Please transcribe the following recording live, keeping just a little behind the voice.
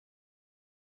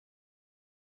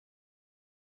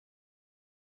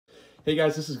Hey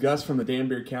guys, this is Gus from the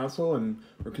Danbury Council, and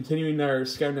we're continuing our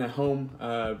Scouting at Home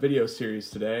video series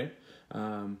today.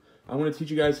 I want to teach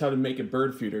you guys how to make a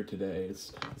bird feeder today.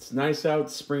 It's nice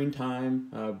out, springtime,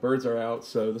 birds are out,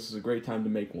 so this is a great time to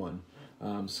make one.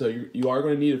 So you are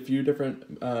going to need a few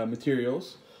different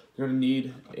materials. You're going to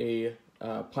need a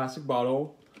plastic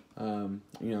bottle,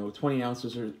 20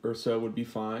 ounces or so would be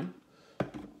fine.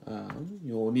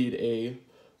 You'll need a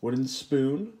wooden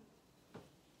spoon,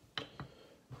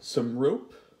 some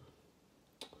rope,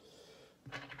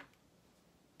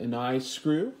 an eye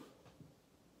screw,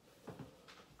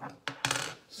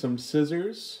 some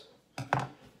scissors,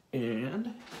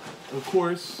 and of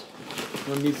course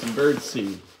you'll need some bird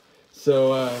seed.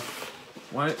 So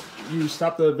why don't you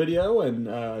stop the video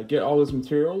and get all those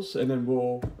materials, and then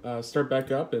we'll start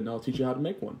back up and I'll teach you how to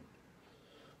make one.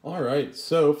 Alright,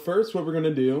 so first what we're going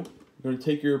to do, you're going to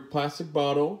take your plastic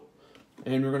bottle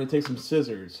and we're going to take some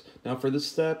scissors. Now for this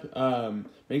step,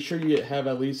 make sure you have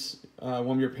at least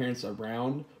one of your parents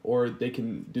around, or they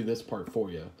can do this part for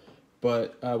you.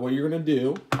 But what you're going to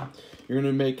do, you're going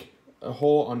to make a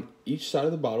hole on each side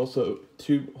of the bottle, so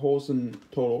 2 holes in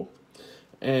total,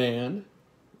 and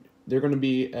they're going to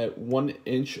be at 1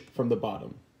 inch from the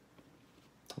bottom.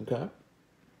 Okay?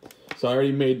 So I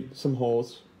already made some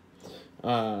holes.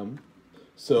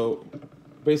 So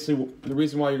basically the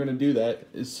reason why you're going to do that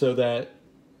is so that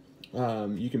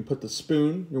you can put the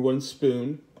spoon, your wooden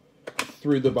spoon,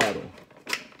 through the bottle.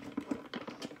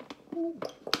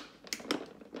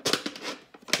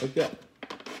 Like that.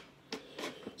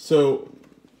 So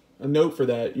a note for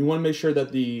that, you want to make sure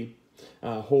that the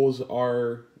holes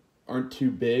aren't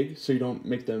too big, so you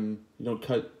don't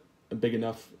cut a big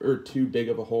enough or too big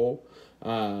of a hole,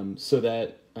 so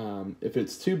that if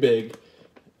it's too big,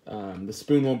 the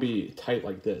spoon won't be tight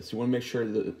like this. You want to make sure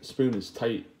the spoon is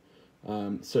tight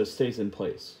so it stays in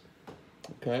place.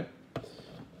 Okay?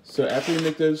 So after you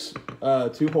make those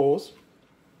 2 holes,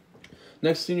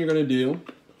 next thing you're going to do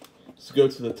is go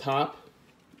to the top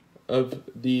of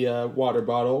the water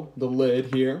bottle, the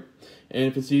lid here, and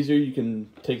if it's easier you can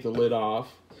take the lid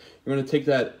off. You're going to take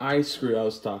that eye screw I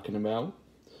was talking about,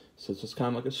 so it's just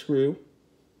kind of like a screw,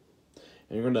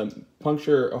 and you're going to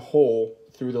puncture a hole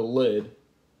through the lid.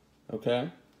 Okay,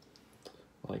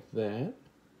 like that.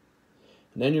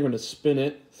 And then you're going to spin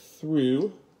it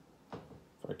through,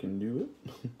 if I can do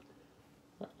it.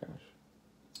 Oh, gosh.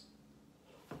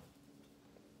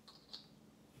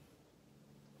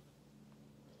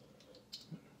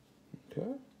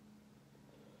 Okay,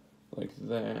 like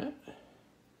that.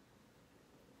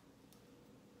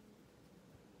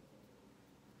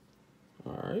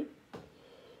 All right.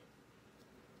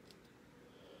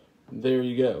 There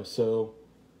you go. So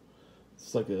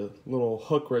it's like a little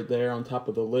hook right there on top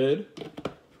of the lid.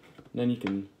 And then you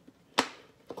can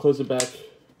close it back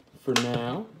for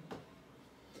now.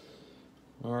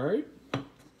 Alright.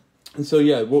 And so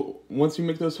yeah, once you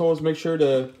make those holes, make sure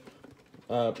to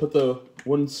put the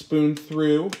wooden spoon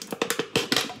through.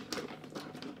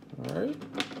 Alright.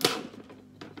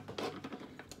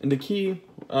 And the key,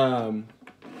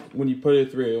 when you put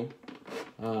it through,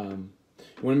 you want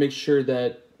to make sure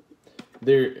that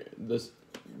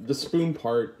the spoon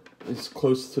part is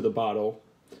close to the bottle,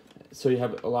 so you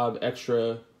have a lot of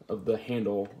extra of the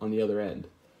handle on the other end.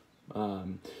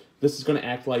 This is going to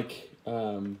act like,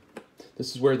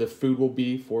 this is where the food will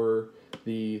be for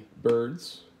the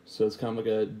birds, so it's kind of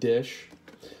like a dish,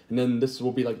 and then this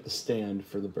will be like the stand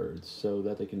for the birds, so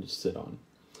that they can just sit on.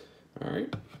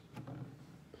 Alright.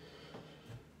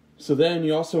 So then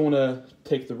you also want to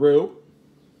take the rope,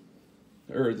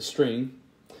 or the string,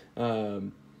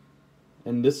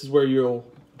 and this is where you'll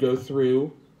go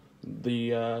through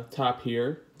the top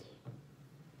here,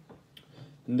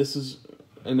 and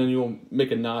then you'll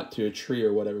make a knot to a tree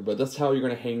or whatever. But that's how you're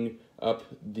going to hang up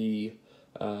the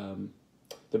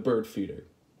bird feeder.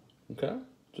 Okay,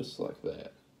 just like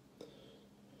that.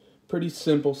 Pretty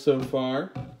simple so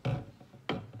far.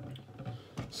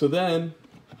 So then,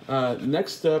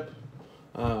 next step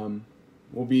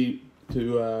will be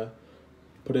to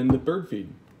put in the bird feed.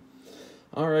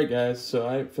 Alright guys, so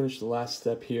I finished the last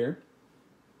step here,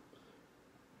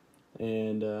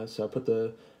 and so I put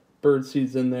the bird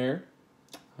seeds in there.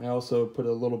 I also put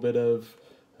a little bit of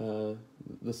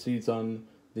the seeds on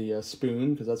the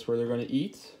spoon, because that's where they're going to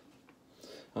eat.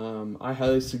 I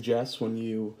highly suggest when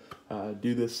you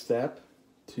do this step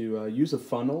to use a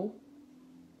funnel,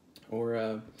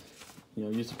 or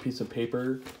use a piece of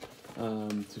paper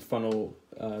to funnel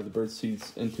the bird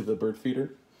seeds into the bird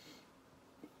feeder.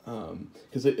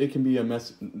 Because it can be a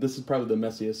mess. This is probably the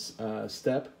messiest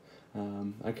step.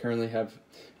 I currently have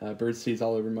bird seeds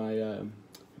all over my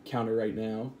counter right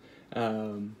now.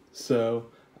 So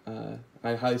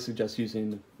I highly suggest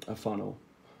using a funnel.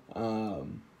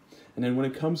 And then when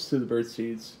it comes to the bird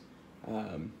seeds,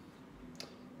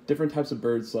 different types of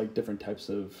birds like different types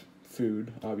of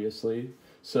food, obviously.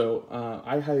 So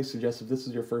I highly suggest, if this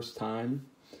is your first time,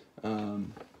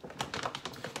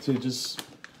 to just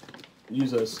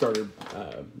use a starter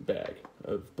bag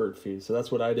of bird feed. So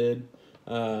that's what I did,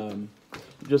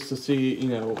 just to see,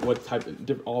 what type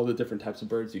of all the different types of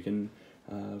birds you can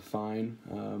find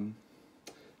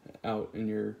out in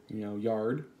your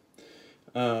yard.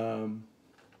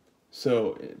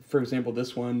 So, for example,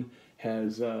 this one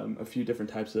has a few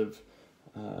different types of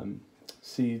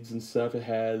seeds and stuff. It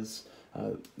has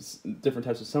different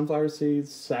types of sunflower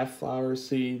seeds, safflower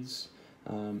seeds,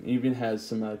 even has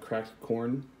some cracked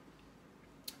corn.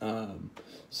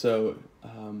 So,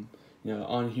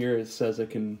 on here it says it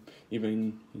can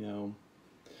even,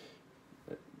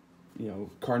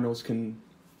 cardinals can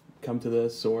come to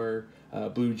this, or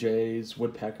blue jays,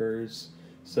 woodpeckers.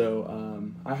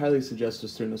 So I highly suggest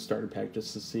just doing a starter pack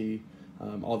just to see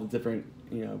all the different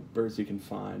birds you can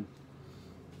find.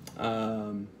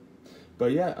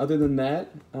 But yeah, other than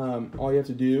that, all you have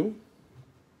to do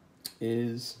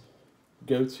is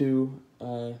go to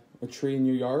a tree in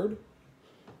your yard,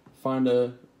 find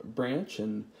a branch,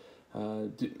 and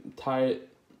tie it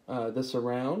this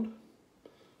around,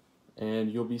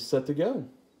 and you'll be set to go.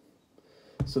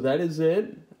 So that is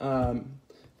it.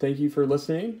 Thank you for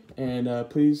listening, and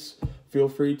please feel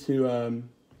free to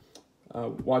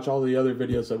watch all the other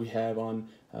videos that we have on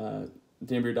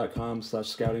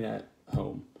danbury.com/scouting at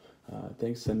home.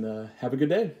 Thanks, and have a good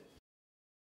day.